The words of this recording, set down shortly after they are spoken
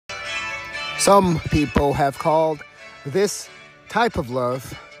Some people have called this type of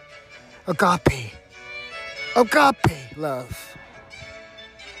love agape. Agape love.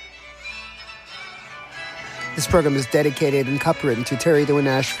 This program is dedicated and copywritten to Terry Dwayne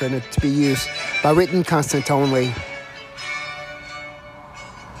Ashford and to be used by written content only.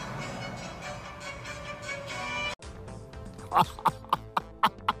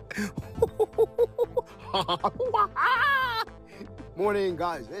 Morning,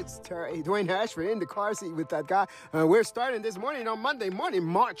 guys. It's Terry Dwayne Ashford in the car seat with that guy. We're starting this morning on Monday morning,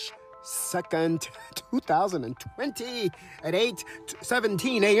 March 2nd, 2020 at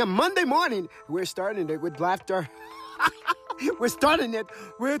 8:17 a.m. Monday morning. We're starting it with laughter. We're starting it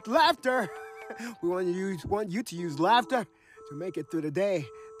with laughter. We want you to use laughter to make it through the day,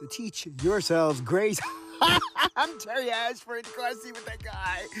 to teach yourselves grace. I'm Terry Ashford in the car seat with that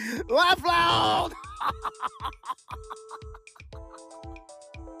guy. Laugh loud.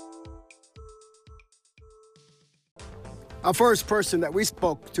 Our first person that we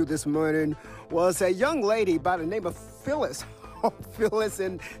spoke to this morning was a young lady by the name of Phyllis. Oh, Phyllis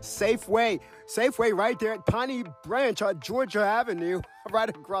in Safeway. Safeway right there at Piney Branch on Georgia Avenue, right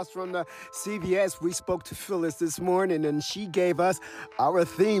across from the CVS. We spoke to Phyllis this morning, and she gave us our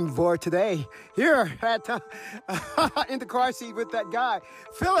theme for today. Here at in the car seat with that guy.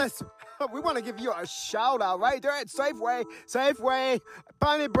 Phyllis, we want to give you a shout out right there at Safeway,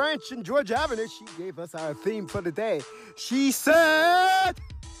 Piney Branch and Georgia Avenue. She gave us our theme for the day. She said,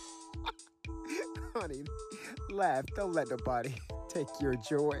 honey, laugh. Don't let nobody take your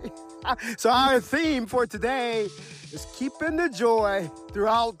joy. So our theme for today is keeping the joy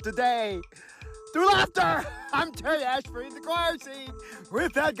throughout the day through laughter. I'm Terry Ashford in the car seat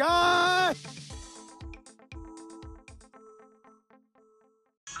with that guy.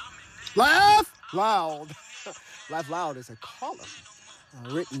 Laugh loud. Laugh Loud is a column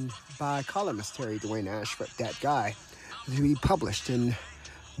written by columnist Terry Dwayne Ashford, that guy, to be published in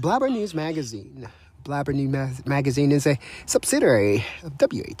Blabber News Magazine. Blabber News Magazine is a subsidiary of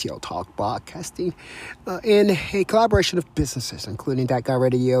WATL Talk Broadcasting in a collaboration of businesses, including That Guy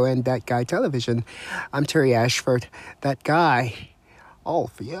Radio and That Guy Television. I'm Terry Ashford, that guy, all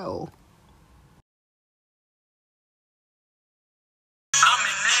for you.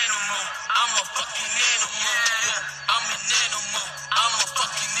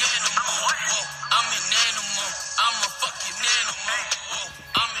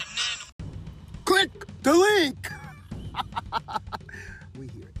 Click the link. We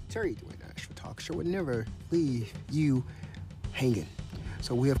here at Terry Dwayne Ashford Talk Show would never leave you hanging.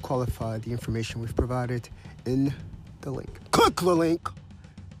 So we have qualified the information we've provided in the link. Click the link.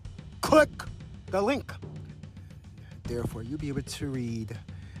 Click the link. Therefore, you'll be able to read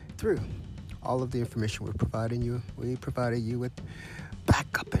through all of the information we're providing you. We provided you with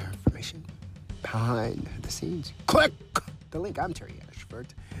backup information behind the scenes. Click the link. I'm Terry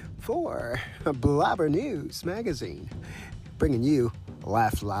Ashford for Blabber News Magazine, bringing you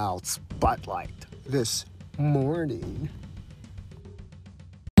Laugh Loud Spotlight this morning.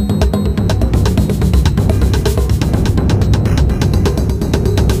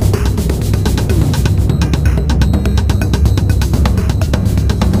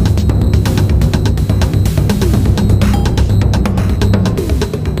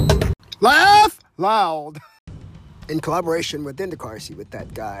 Laugh Loud, in collaboration with In the Car Seat with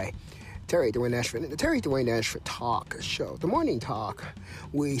that guy, Terry Dwayne Ashford, and the Terry Dwayne Ashford Talk Show, the morning talk.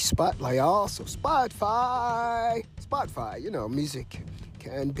 We spotlight also Spotify, you know, music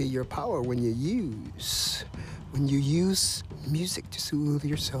can be your power when you use music to soothe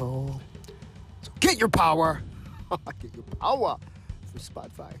your soul. So get your power, get your power from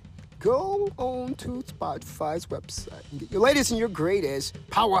Spotify. Go on to Spotify's website and get your latest and your greatest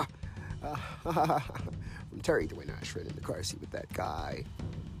power. From Terry Dwayne Ashford in the car seat with that guy.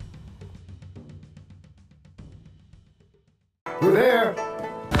 We're there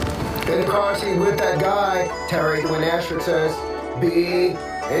in the car seat with that guy. Terry Dwayne Ashford says, be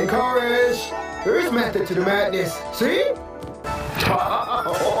encouraged. There is method to the madness. See?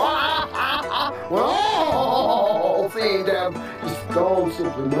 Whoa! Seeing them just go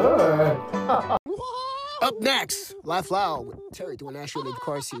simply mad. Up next, Laugh Loud with Terry Dwayne Ashford in the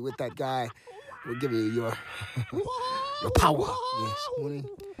car seat with that guy. We'll give you your power this morning.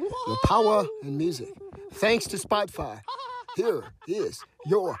 Your power and music. Thanks to Spotify. Here is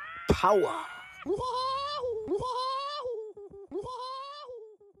your power.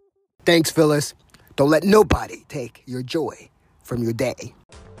 Thanks, Phyllis. Don't let nobody take your joy from your day.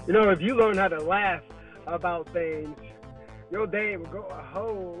 You know, if you learn how to laugh about things, your day will go a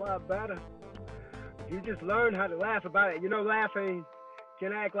whole lot better. If you just learn how to laugh about it, you know, laughing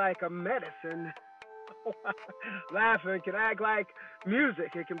can act like a medicine. Laughing can act like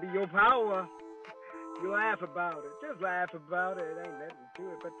music. It can be your power. You laugh about it. Just laugh about it. Ain't nothing to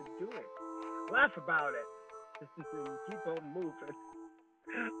it but to do it. Laugh about it. Keep on moving.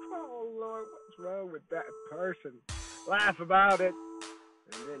 Oh, Lord, what's wrong with that person? Laugh about it.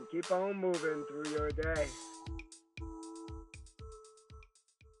 And then keep on moving through your day.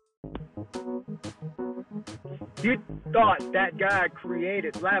 You thought that guy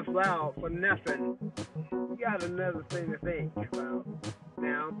created Laugh Loud for nothing. You got another thing to think about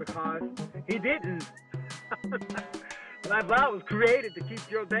now because he didn't. Laugh Loud was created to keep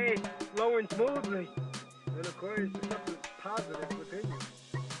your day flowing smoothly. And of course, there's something positive within you.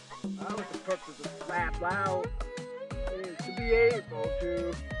 That was the purpose of Laugh Loud, is to be able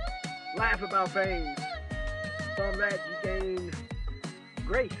to laugh about things. From that, you gain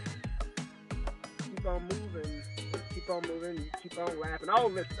grace. Keep on moving, keep on laughing. All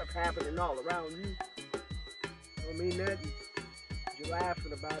this stuff happening all around you. Don't mean nothing. You're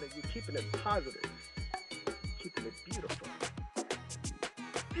laughing about it. You're keeping it positive. Keeping it beautiful.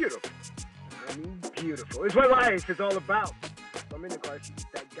 Beautiful. I mean beautiful. It's what life is all about. So I'm in the car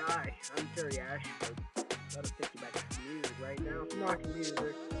with that guy. I'm Terry Ashford. Let us take you back to the music right now. Some rock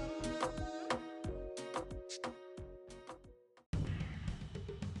music.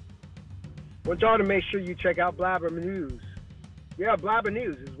 Want y'all to make sure you check out Blabber News. Yeah, Blabber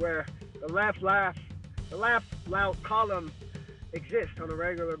News is where the Laugh Loud column exists on a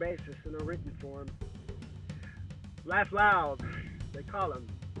regular basis in a written form. Laugh Loud, the column,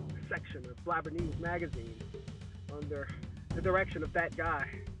 a section of Blabber News magazine under the direction of that guy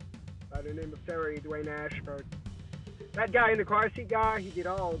by the name of Terry Dwayne Ashford. That guy in the car seat guy, he did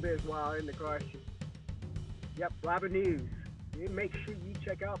all this while in the car seat. Yep, Blabber News. You make sure you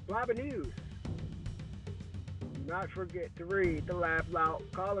check out Blabber News. Do not forget to read the Laugh Loud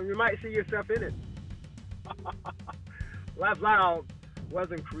column. You might see yourself in it. Laugh Loud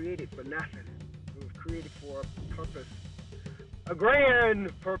wasn't created for nothing. It was created for a purpose. A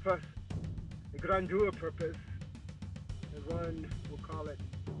grand purpose. A grandeur purpose. As one will call it.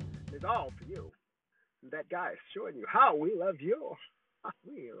 It's all for you. And that guy is showing you how we love you.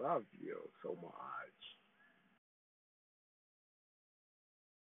 We love you so much.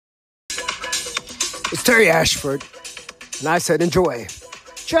 It's Terry Ashford, and I said enjoy.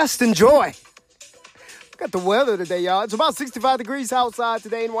 Just enjoy. Look at the weather today, y'all. It's about 65 degrees outside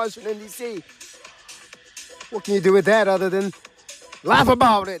today in Washington, D.C. What can you do with that other than laugh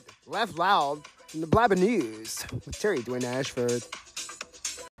about it? Laugh loud in the Blabber News with Terry Dwayne Ashford.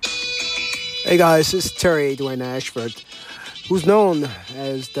 Hey guys, this is Terry Dwayne Ashford, who's known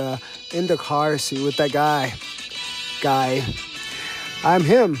as the in the car seat with that guy. I'm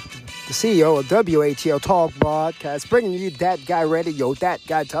him. The CEO of WATL Talk Broadcast, bringing you That Guy Radio, That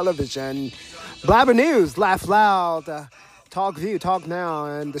Guy Television, Blabber News, Laugh Loud, Talk View, Talk Now,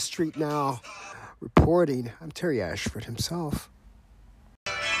 and The Street Now. Reporting, I'm Terry Ashford himself.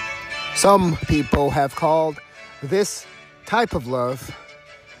 Some people have called this type of love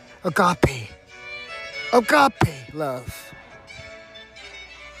agape. Agape love.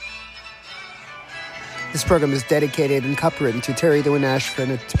 This program is dedicated and copywritten to Terry Dwayne Ashford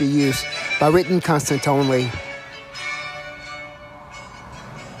and to be used by written content only.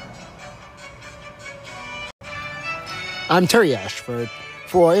 I'm Terry Ashford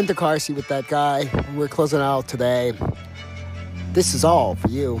for In the Car Seat with That Guy. We're closing out today. This is all for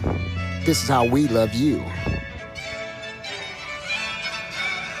you. This is how we love you.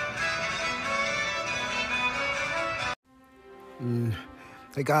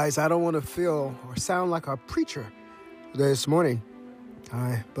 Hey guys, I don't want to feel or sound like a preacher this morning,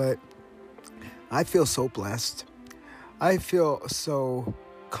 but I feel so blessed. I feel so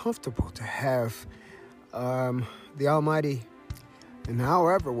comfortable to have the Almighty, in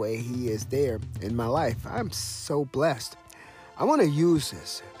however way He is there in my life. I'm so blessed. I want to use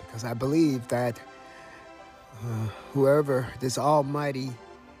this because I believe that whoever this Almighty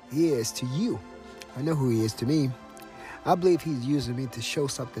is to you, I know who He is to me. I believe He's using me to show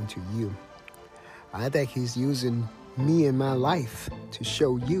something to you. I think He's using me in my life to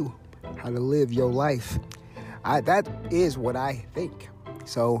show you how to live your life. That is what I think.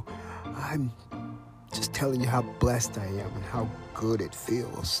 So I'm just telling you how blessed I am and how good it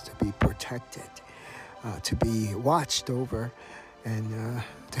feels to be protected, to be watched over, and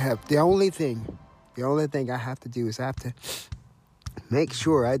to have the only thing I have to do is I have to make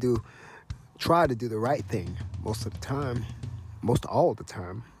sure I try to do the right thing most all the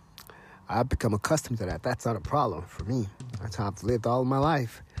time. I've become accustomed to that. That's not a problem for me. That's how I've lived all of my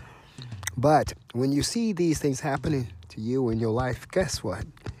life. But when you see these things happening to you in your life, guess what?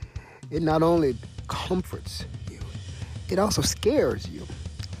 It not only comforts you, it also scares you.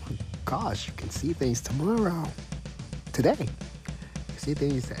 Oh my gosh, you can see things tomorrow. Today. You see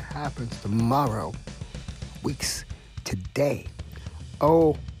things that happen tomorrow. Weeks today.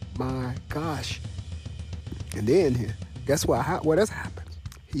 Oh my gosh. And then, guess what else happens?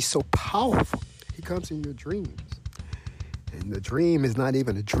 He's so powerful. He comes in your dreams. And the dream is not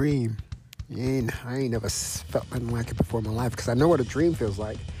even a dream. I ain't never felt nothing like it before in my life because I know what a dream feels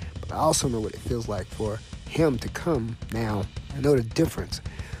like, but I also know what it feels like for him to come now. I know the difference.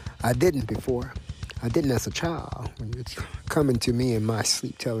 I didn't before. I didn't as a child. When you're coming to me in my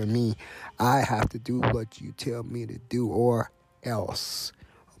sleep telling me I have to do what you tell me to do or else.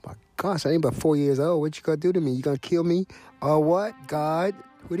 Oh my gosh, I ain't but 4 years old. What you gonna do to me? You gonna kill me? Or what? God,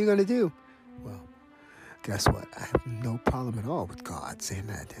 what are you gonna do? Well, guess what? I have no problem at all with God saying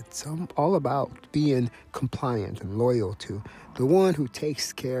that. It's all about being compliant and loyal to the one who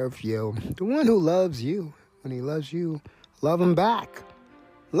takes care of you, the one who loves you. When he loves you, love him back.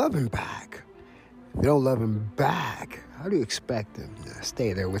 Love him back. If you don't love him back, how do you expect him to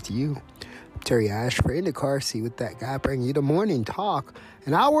stay there with you? I'm Terry Ashford in the car seat with that guy bringing you the morning talk.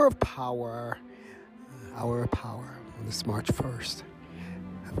 An hour of power. An hour of power on this March 1st.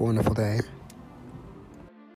 Have a wonderful day.